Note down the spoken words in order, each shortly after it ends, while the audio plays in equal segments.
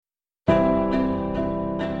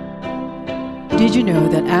Did you know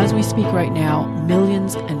that as we speak right now,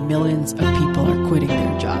 millions and millions of people are quitting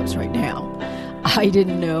their jobs right now? I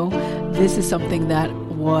didn't know. This is something that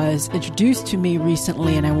was introduced to me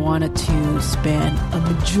recently, and I wanted to spend a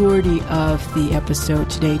majority of the episode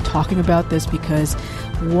today talking about this because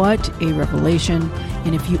what a revelation.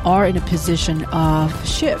 And if you are in a position of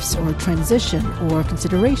shifts or transition or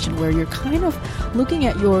consideration where you're kind of looking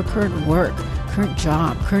at your current work, current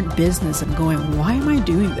job, current business and going, why am I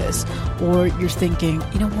doing this? Or you're thinking,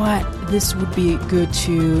 you know what, this would be good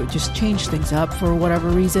to just change things up for whatever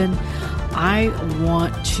reason. I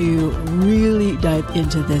want to really dive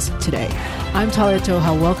into this today. I'm Talia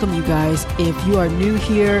Toha. Welcome you guys. If you are new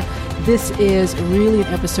here, this is really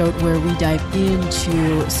an episode where we dive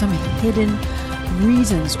into some hidden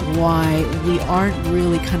reasons why we aren't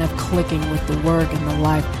really kind of clicking with the work and the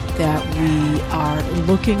life that we are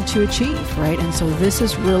looking to achieve, right? And so this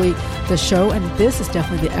is really the show, and this is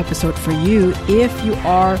definitely the episode for you if you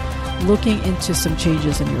are looking into some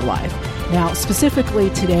changes in your life. Now, specifically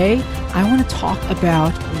today, I want to talk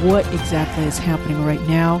about what exactly is happening right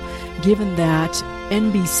now, given that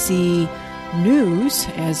NBC News,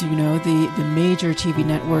 as you know, the major TV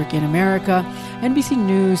network in America, NBC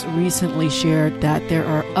News recently shared that there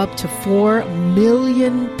are up to 4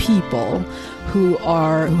 million people who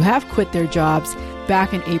have quit their jobs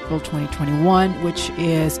back in April 2021, which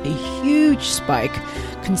is a huge spike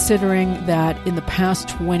considering that in the past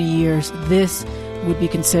 20 years, this would be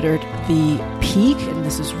considered the peak, and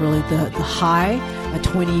this is really the high, a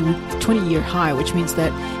 20-year high, which means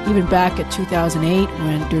that even back at 2008,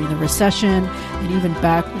 during the recession, and even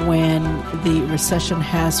back when the recession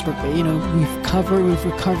has, we've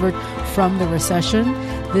recovered from the recession,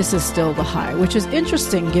 this is still the high, which is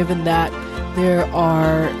interesting given that there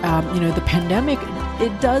are, the pandemic,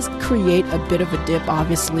 it does create a bit of a dip,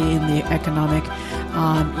 obviously, in the economic,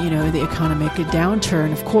 the economic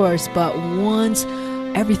downturn, of course. But once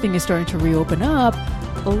everything is starting to reopen up,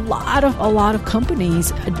 a lot of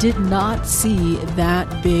companies did not see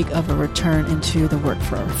that big of a return into the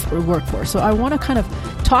workforce. So I want to kind of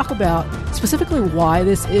talk about specifically why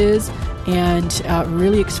this is and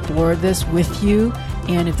really explore this with you.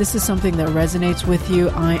 And if this is something that resonates with you,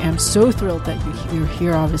 I am so thrilled that you're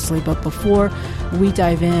here, obviously. But before we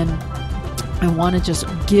dive in, I want to just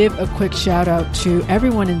give a quick shout out to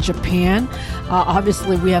everyone in Japan.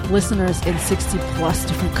 Obviously, we have listeners in 60 plus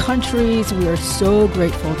different countries. We are so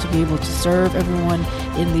grateful to be able to serve everyone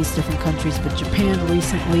in these different countries. But Japan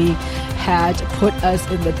recently had put us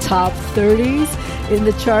in the top 30s in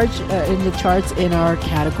the charts in our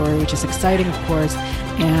category, which is exciting, of course,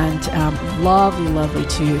 and lovely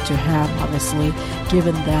to have, obviously,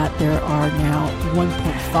 given that there are now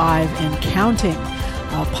 1.5 and counting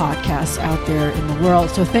podcasts out there in the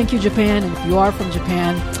world. So thank you, Japan. And if you are from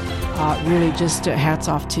Japan, really just hats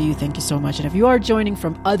off to you. Thank you so much. And if you are joining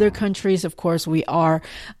from other countries, of course, we are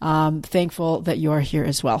thankful that you are here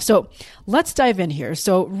as well. So let's dive in here.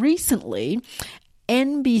 So recently,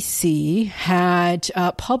 NBC had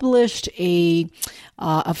published a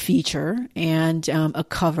feature and a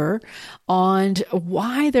cover on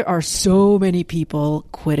why there are so many people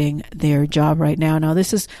quitting their job right now. Now,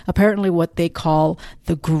 this is apparently what they call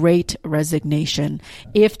the Great Resignation.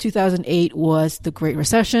 If 2008 was the Great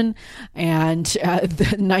Recession and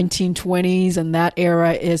the 1920s and that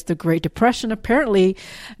era is the Great Depression, apparently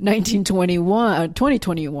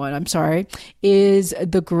 2021, is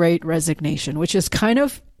the Great Resignation, which is kind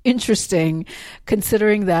of interesting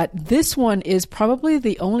considering that this one is probably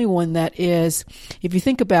the only one that is, if you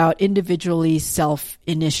think about individually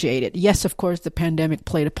self-initiated. Yes, of course, the pandemic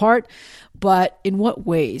played a part, but in what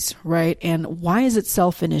ways, right? And why is it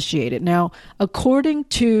self-initiated? Now, according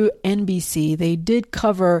to NBC, they did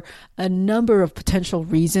cover a number of potential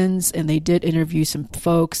reasons, and they did interview some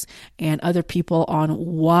folks and other people on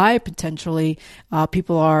why potentially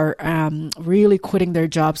people are really quitting their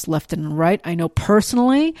jobs left and right. I know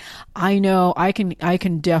personally, I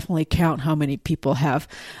can definitely count how many people have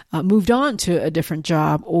moved on to a different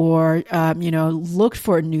job or, looked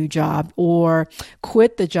for a new job or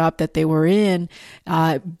quit the job that they were in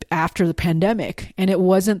after the pandemic. And it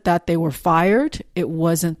wasn't that they were fired. It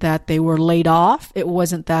wasn't that they were laid off. It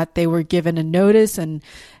wasn't that they were given a notice and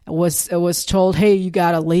was told, hey, you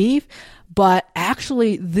got to leave. But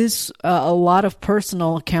actually, a lot of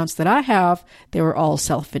personal accounts that I have, they were all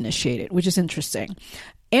self-initiated, which is interesting.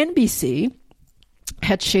 NBC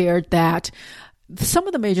had shared that some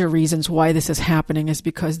of the major reasons why this is happening is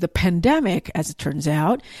because the pandemic, as it turns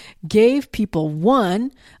out, gave people,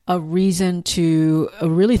 one, a reason to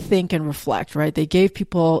really think and reflect, right? They gave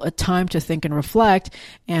people a time to think and reflect.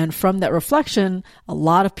 And from that reflection, a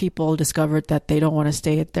lot of people discovered that they don't want to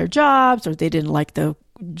stay at their jobs, or they didn't like the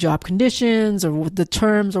job conditions or the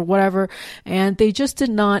terms or whatever, and they just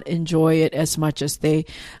did not enjoy it as much as they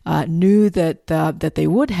knew that they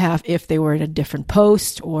would have if they were in a different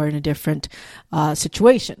post or in a different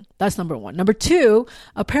situation. That's number one. Number two,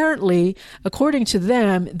 apparently, according to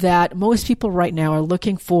them, that most people right now are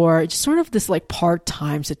looking for sort of this like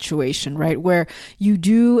part-time situation, right? Where you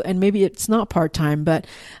do, and maybe it's not part-time, but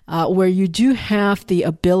where you do have the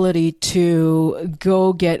ability to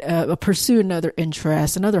go get pursue another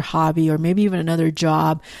interest, another hobby, or maybe even another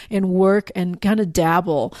job, and work and kind of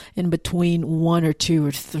dabble in between one or two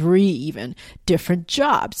or three even different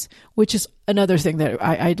jobs, which is another thing that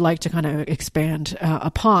I'd like to kind of expand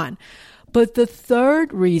upon. But the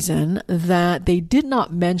third reason that they did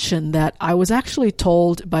not mention, that I was actually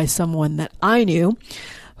told by someone that I knew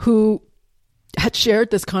who had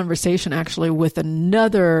shared this conversation actually with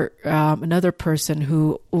another person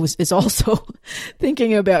who is also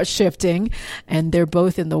thinking about shifting, and they're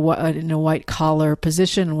both in a white collar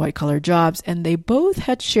position, white collar jobs, and they both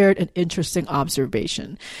had shared an interesting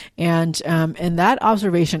observation, and that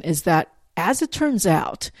observation is that, as it turns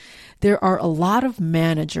out, there are a lot of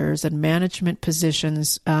managers and management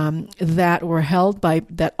positions that are held by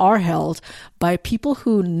people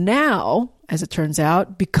who now, as it turns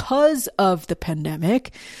out, because of the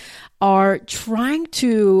pandemic, are trying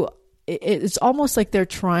to, it's almost like they're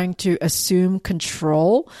trying to assume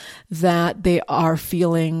control, that they are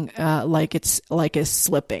feeling like it's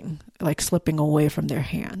slipping away from their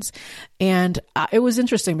hands. And it was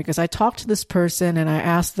interesting because I talked to this person and I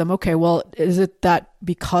asked them, okay, well, is it that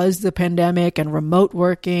because the pandemic and remote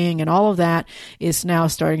working and all of that is now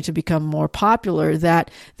starting to become more popular,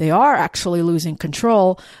 that they are actually losing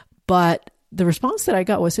control? But the response that I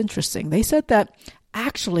got was interesting. They said that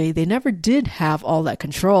actually they never did have all that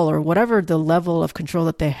control, or whatever the level of control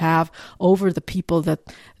that they have over the people that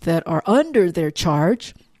are under their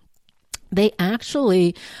charge. They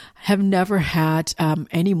actually have never had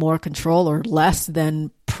any more control, or less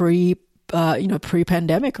than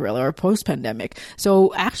pre-pandemic really, or post-pandemic.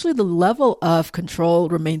 So actually the level of control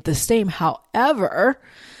remained the same. However,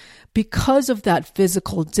 because of that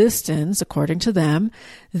physical distance, according to them,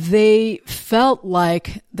 they felt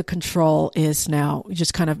like the control is now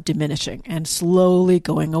just kind of diminishing and slowly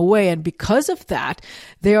going away. And because of that,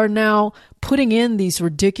 they are now putting in these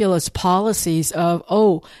ridiculous policies of,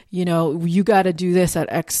 you got to do this at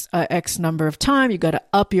X number of time. You got to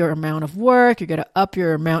up your amount of work. You got to up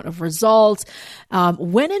your amount of results.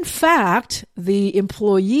 When in fact, the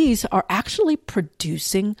employees are actually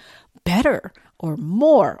producing better or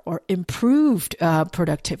more or improved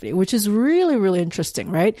productivity, which is really, really interesting,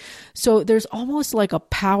 right? So there's almost like a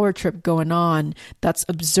power trip going on that's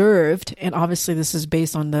observed. And obviously this is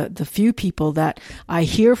based on the few people that I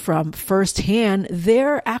hear from firsthand.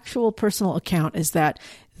 Their actual personal account is that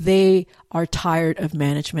they are tired of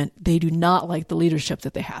management. They do not like the leadership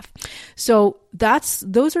that they have. So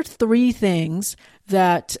those are three things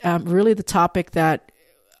that really the topic that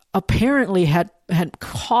apparently had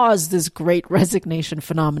caused this great resignation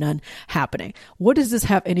phenomenon happening. What does this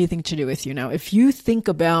have anything to do with you? Now, if you think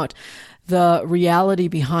about the reality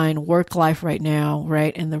behind work life right now,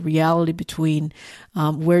 right, and the reality between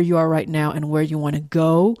where you are right now and where you want to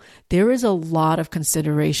go, there is a lot of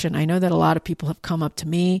consideration. I know that a lot of people have come up to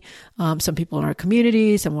me, some people in our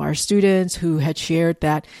community, some of our students who had shared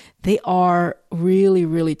that they are really,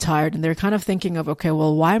 really tired, and they're kind of thinking of, okay,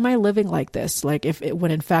 well, why am I living like this? Like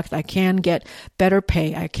when in fact I can get better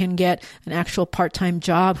pay, I can get an actual part-time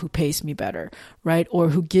job who pays me better, right? Or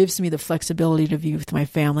who gives me the flexibility to be with my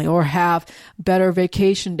family, or have better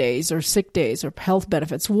vacation days or sick days or health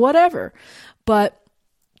benefits, whatever. But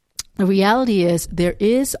the reality is there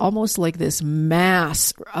is almost like this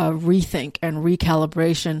mass rethink and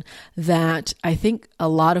recalibration that I think a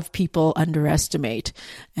lot of people underestimate.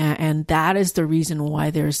 And that is the reason why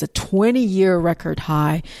there's a 20-year record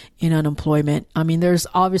high in unemployment. I mean, there's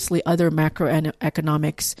obviously other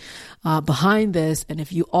macroeconomics behind this. And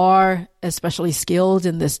if you are especially skilled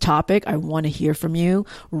in this topic, I want to hear from you.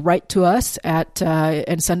 Write to us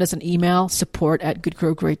and send us an email,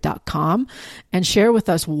 support@goodgrowgreat.com, and share with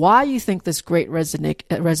us why you think this great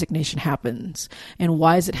resignation happens and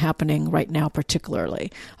why is it happening right now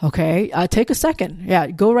particularly. Okay, take a second. Yeah,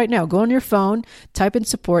 go right now. Go on your phone, type in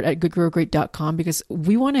support@goodgrowgreat.com, because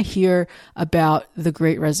we want to hear about the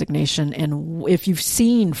great resignation, and if you've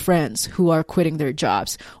seen friends who are quitting their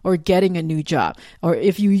jobs or getting a new job, or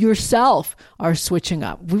if you yourself are switching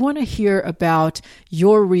up. We want to hear about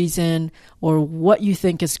your reason or what you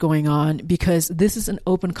think is going on, because this is an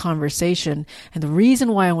open conversation. And the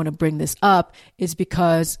reason why I want to bring this up is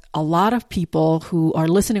because a lot of people who are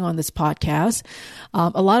listening on this podcast,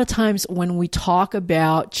 a lot of times when we talk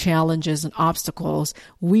about challenges and obstacles,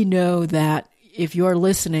 we know that if you're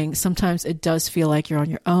listening, sometimes it does feel like you're on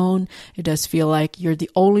your own. It does feel like you're the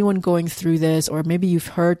only one going through this, or maybe you've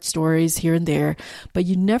heard stories here and there, but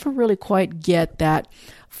you never really quite get that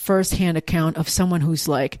firsthand account of someone who's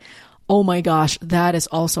like, oh my gosh, that is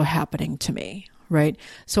also happening to me. Right.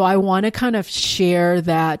 So I want to kind of share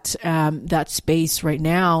that space right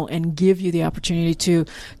now and give you the opportunity to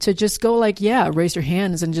just go like, yeah, raise your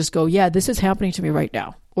hands and just go, yeah, this is happening to me right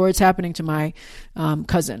now. Or it's happening to my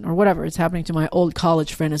cousin or whatever. It's happening to my old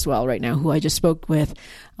college friend as well right now, who I just spoke with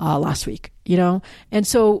last week, you know? And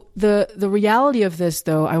so the reality of this,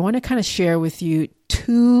 though, I want to kind of share with you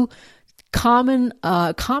two common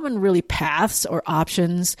really paths or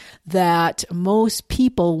options that most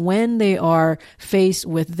people, when they are faced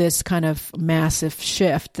with this kind of massive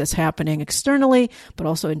shift that's happening externally, but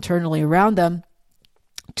also internally around them,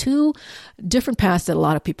 two different paths that a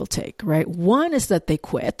lot of people take, right? One is that they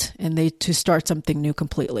quit and to start something new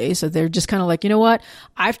completely. So they're just kind of like, you know what?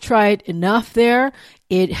 I've tried enough there.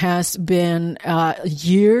 It has been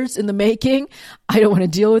years in the making. I don't want to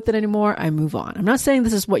deal with it anymore. I move on. I'm not saying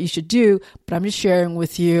this is what you should do, but I'm just sharing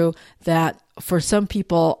with you that for some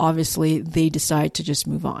people, obviously, they decide to just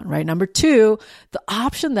move on, right? Number two, the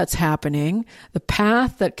option that's happening, the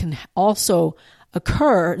path that can also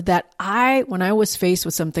occur that when I was faced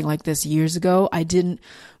with something like this years ago, I didn't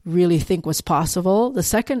really think was possible. The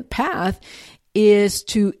second path is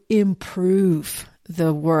to improve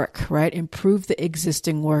the work, right? Improve the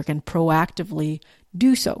existing work and proactively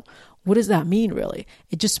do so. What does that mean, really?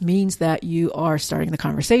 It just means that you are starting the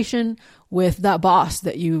conversation with that boss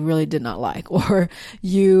that you really did not like, or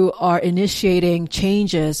you are initiating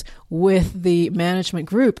changes with the management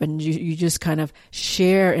group, and you just kind of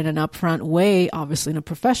share in an upfront way, obviously in a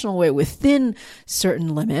professional way within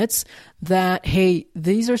certain limits, that, hey,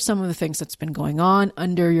 these are some of the things that's been going on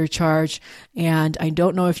under your charge, and I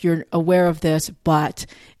don't know if you're aware of this, but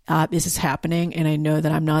this is happening, and I know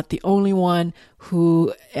that I'm not the only one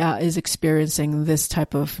who is experiencing this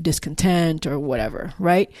type of discontent or whatever,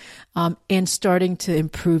 right? And starting to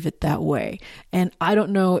improve it that way. And I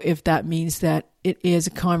don't know if that means that it is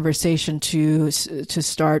a conversation to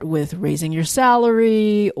start with raising your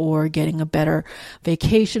salary or getting a better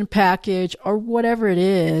vacation package or whatever it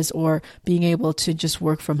is, or being able to just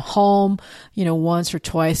work from home, once or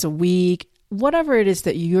twice a week. Whatever it is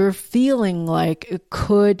that you're feeling like it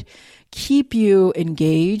could keep you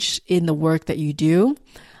engaged in the work that you do,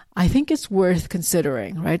 I think it's worth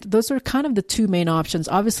considering, right? Those are kind of the two main options.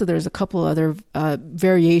 Obviously, there's a couple other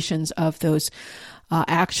variations of those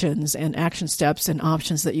actions and action steps and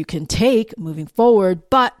options that you can take moving forward,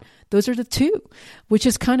 but those are the two, which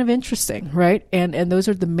is kind of interesting, right? And those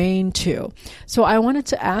are the main two. So I wanted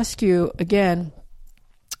to ask you again,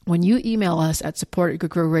 when you email us at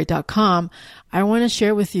support@goodgrowgreat.com, I want to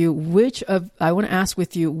share with you which of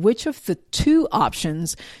the two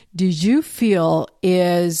options did you feel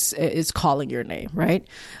is calling your name, right?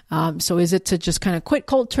 So is it to just kind of quit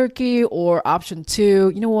cold turkey, or option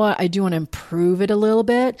two, you know what, I do want to improve it a little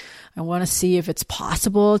bit. I want to see if it's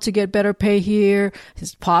possible to get better pay here.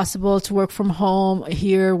 Is it possible to work from home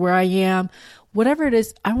here where I am? Whatever it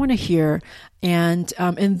is, I want to hear. And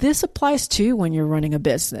this applies too when you're running a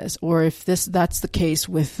business, or if that's the case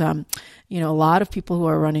with, a lot of people who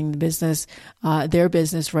are running their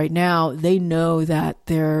business right now, they know that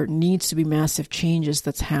there needs to be massive changes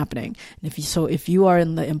that's happening. And if you are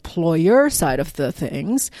in the employer side of the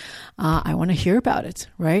things, I want to hear about it,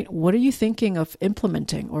 right? What are you thinking of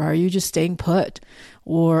implementing, or are you just staying put?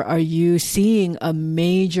 Or are you seeing a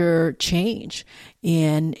major change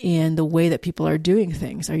in the way that people are doing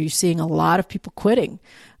things? Are you seeing a lot of people quitting?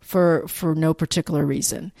 for no particular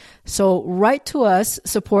reason. So write to us,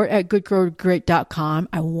 support@goodgrowgreat.com.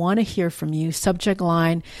 I want to hear from you. Subject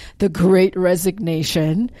line, the Great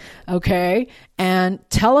Resignation. Okay. And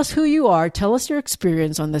tell us who you are. Tell us your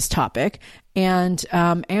experience on this topic and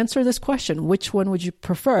answer this question. Which one would you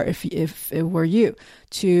prefer if it were you,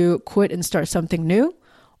 to quit and start something new,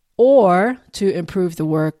 or to improve the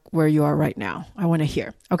work where you are right now? I want to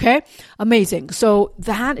hear. Okay? Amazing. So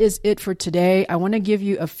that is it for today. I want to give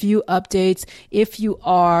you a few updates. If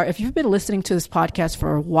you've been listening to this podcast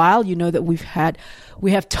for a while, you know that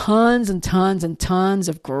we have tons and tons and tons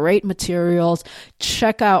of great materials.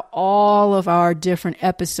 Check out all of our different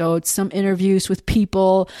episodes, some interviews with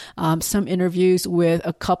people, some interviews with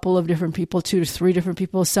a couple of different people, 2 to 3 different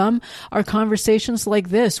people. Some are conversations like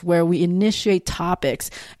this where we initiate topics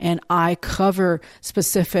and I cover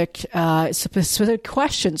specific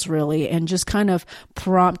questions really, and just kind of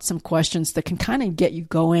prompt some questions that can kind of get you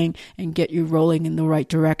going and get you rolling in the right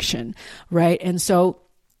direction, right? And so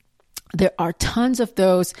there are tons of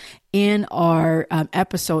those in our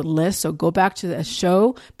episode list. So go back to the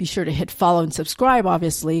show. Be sure to hit follow and subscribe,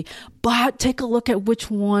 obviously, but take a look at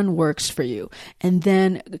which one works for you. And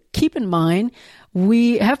then keep in mind,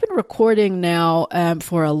 we have been recording now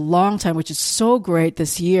for a long time, which is so great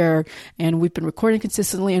this year. And we've been recording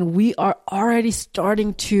consistently, and we are already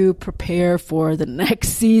starting to prepare for the next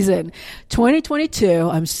season, 2022.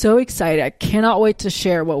 I'm so excited. I cannot wait to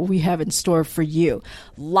share what we have in store for you.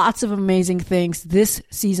 Lots of amazing things. This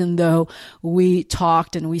season, though, we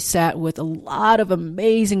talked and we sat with a lot of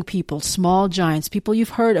amazing people, small giants, people you've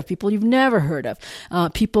heard of, people you've never heard of,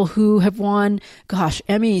 people who have won,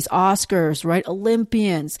 Emmys, Oscars, right?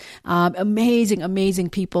 Olympians, amazing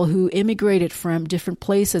people who immigrated from different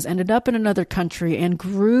places, ended up in another country and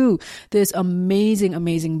grew this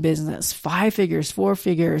amazing business, 5 figures, 4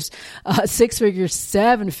 figures, 6 figures,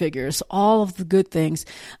 7 figures, all of the good things.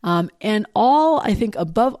 And I think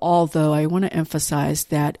above all, though, I want to emphasize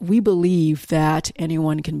that we believe that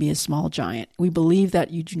anyone can be a small giant. We believe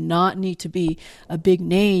that you do not need to be a big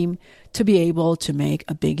name to be able to make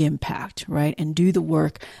a big impact, right? And do the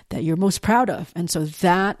work that you're most proud of. And so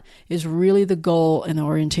that is really the goal and the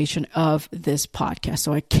orientation of this podcast.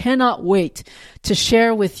 So I cannot wait to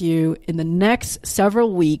share with you in the next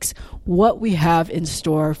several weeks what we have in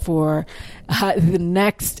store for the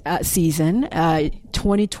next season.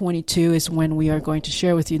 2022 is when we are going to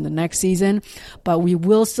share with you in the next season, but we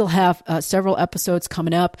will still have several episodes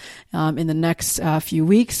coming up in the next few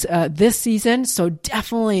weeks this season. So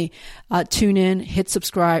definitely tune in, hit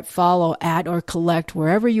subscribe, follow, add, or collect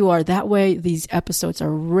wherever you are. That way these episodes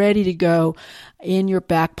are ready to go in your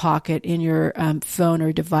back pocket, in your phone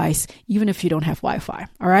or device, even if you don't have Wi-Fi.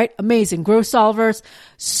 All right. Amazing. Growth Solvers.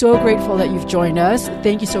 So grateful that you've joined us.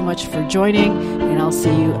 Thank you so much for joining, and I'll see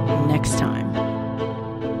you next time.